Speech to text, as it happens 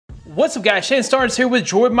What's up guys, Shane Starnes here with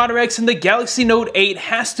Droid Modder X, and the Galaxy Note 8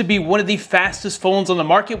 has to be one of the fastest phones on the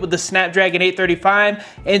market with the Snapdragon 835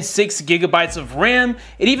 and 6 gigabytes of RAM.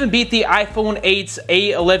 It even beat the iPhone 8's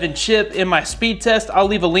A11 chip in my speed test. I'll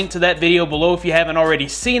leave a link to that video below if you haven't already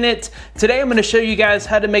seen it. Today I'm going to show you guys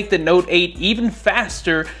how to make the Note 8 even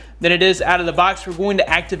faster than it is out of the box. We're going to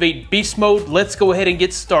activate beast mode. Let's go ahead and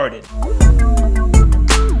get started.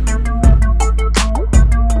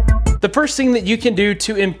 The first thing that you can do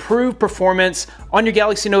to improve performance on your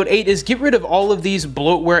Galaxy Note 8 is get rid of all of these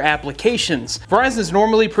bloatware applications. Verizon is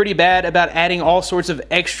normally pretty bad about adding all sorts of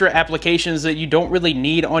extra applications that you don't really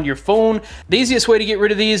need on your phone. The easiest way to get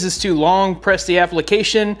rid of these is to long press the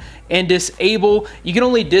application and disable. You can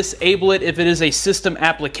only disable it if it is a system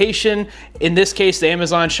application. In this case, the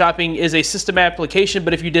Amazon Shopping is a system application,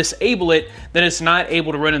 but if you disable it, then it's not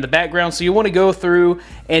able to run in the background. So you want to go through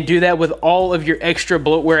and do that with all of your extra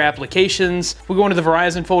bloatware applications. If we go into the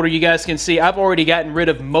Verizon folder, you guys can see I've already gotten rid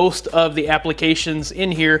of most of the applications in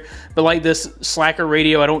here, but like this Slacker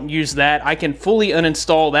radio, I don't use that. I can fully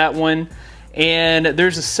uninstall that one. And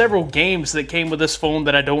there's several games that came with this phone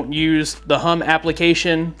that I don't use. The Hum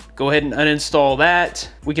application, go ahead and uninstall that.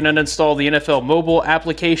 We can uninstall the NFL mobile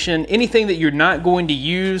application. Anything that you're not going to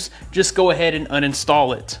use, just go ahead and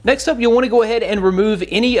uninstall it. Next up, you'll want to go ahead and remove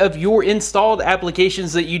any of your installed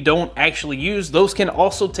applications that you don't actually use. Those can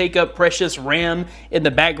also take up precious RAM in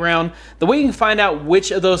the background. The way you can find out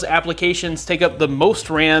which of those applications take up the most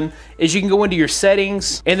RAM is you can go into your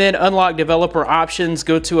settings and then unlock developer options,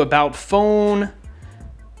 go to about phone,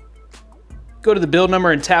 go to the build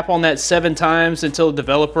number and tap on that 7 times until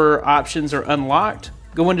developer options are unlocked.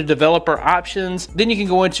 Go into developer options, then you can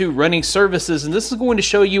go into running services, and this is going to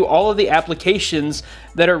show you all of the applications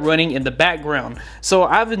that are running in the background. So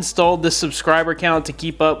I've installed this subscriber count to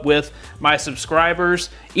keep up with my subscribers.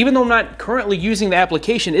 Even though I'm not currently using the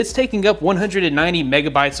application, it's taking up 190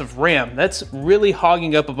 megabytes of RAM. That's really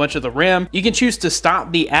hogging up a bunch of the RAM. You can choose to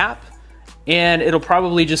stop the app, and it'll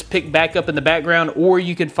probably just pick back up in the background, or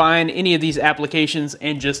you can find any of these applications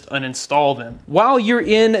and just uninstall them. While you're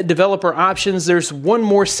in developer options, there's one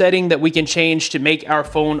more setting that we can change to make our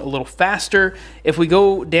phone a little faster. If we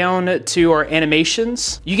go down to our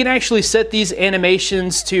animations, you can actually set these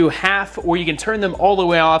animations to half, or you can turn them all the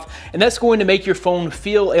way off, and that's going to make your phone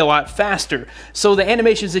feel a lot faster. So the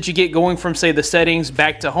animations that you get going from, say, the settings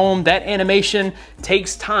back to home, that animation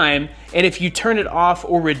takes time, and if you turn it off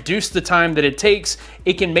or reduce the time that it takes,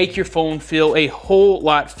 it can make your phone feel a whole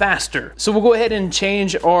lot faster. So we'll go ahead and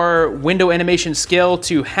change our window animation scale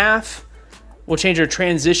to half. We'll change our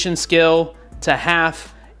transition scale to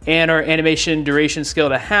half and our animation duration scale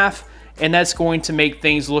to half, and that's going to make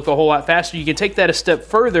things look a whole lot faster. You can take that a step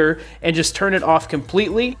further and just turn it off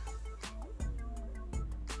completely.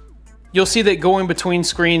 You'll see that going between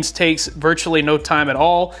screens takes virtually no time at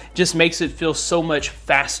all, just makes it feel so much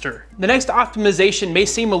faster. The next optimization may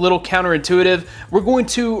seem a little counterintuitive. We're going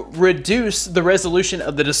to reduce the resolution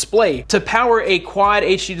of the display. To power a quad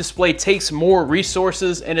HD display takes more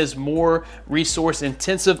resources and is more resource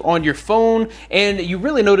intensive on your phone, and you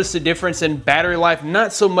really notice the difference in battery life,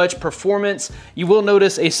 not so much performance. You will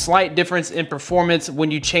notice a slight difference in performance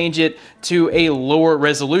when you change it to a lower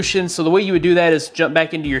resolution. So the way you would do that is jump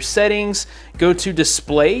back into your settings, go to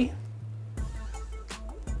display,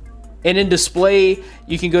 and in display,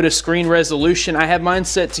 you can go to screen resolution. I have mine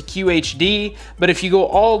set to QHD, but if you go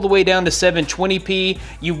all the way down to 720p,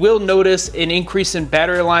 you will notice an increase in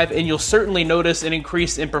battery life, and you'll certainly notice an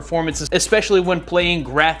increase in performance, especially when playing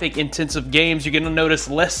graphic intensive games. You're gonna notice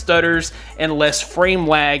less stutters and less frame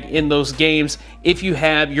lag in those games if you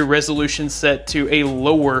have your resolution set to a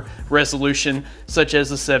lower resolution, such as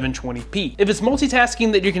the 720p. If it's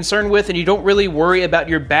multitasking that you're concerned with and you don't really worry about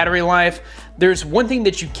your battery life, there's one thing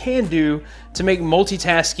that you can do to make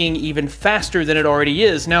multitasking even faster than it already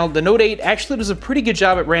is. Now, the Note 8 actually does a pretty good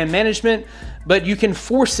job at RAM management, but you can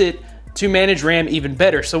force it to manage RAM even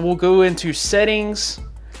better. So we'll go into settings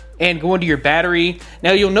and go into your battery.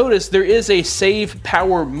 Now you'll notice there is a save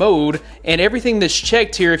power mode, and everything that's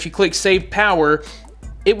checked here, if you click save power,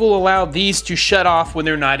 it will allow these to shut off when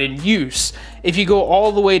they're not in use. If you go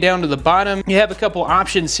all the way down to the bottom, you have a couple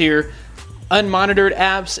options here: unmonitored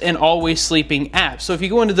apps and always sleeping apps. So if you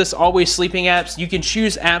go into this always sleeping apps, you can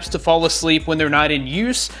choose apps to fall asleep when they're not in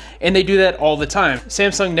use, and they do that all the time.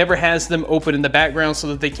 Samsung never has them open in the background so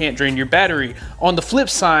that they can't drain your battery. On the flip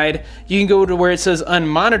side, you can go to where it says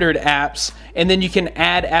unmonitored apps, and then you can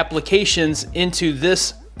add applications into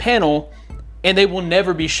this panel and they will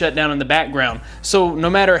never be shut down in the background. So no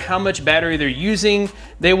matter how much battery they're using,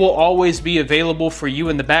 they will always be available for you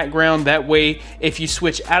in the background. That way, if you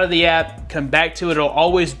switch out of the app, come back to it, it'll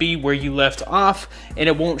always be where you left off, and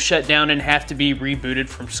it won't shut down and have to be rebooted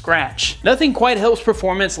from scratch. Nothing quite helps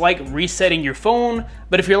performance like resetting your phone,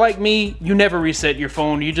 but if you're like me, you never reset your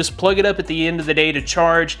phone. You just plug it up at the end of the day to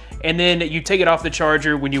charge, and then you take it off the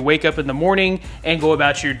charger when you wake up in the morning and go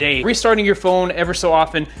about your day. Restarting your phone ever so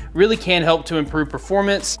often really can help to improve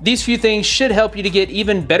performance. These few things should help you to get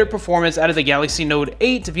even better performance out of the Galaxy Note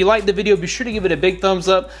 8. If you liked the video, be sure to give it a big thumbs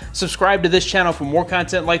up. Subscribe to this channel for more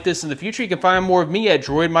content like this in the future. You can find more of me at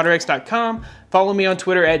droidmodderx.com. Follow me on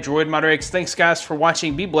Twitter at droidmodderx. Thanks guys for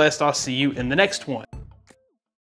watching. Be blessed. I'll see you in the next one.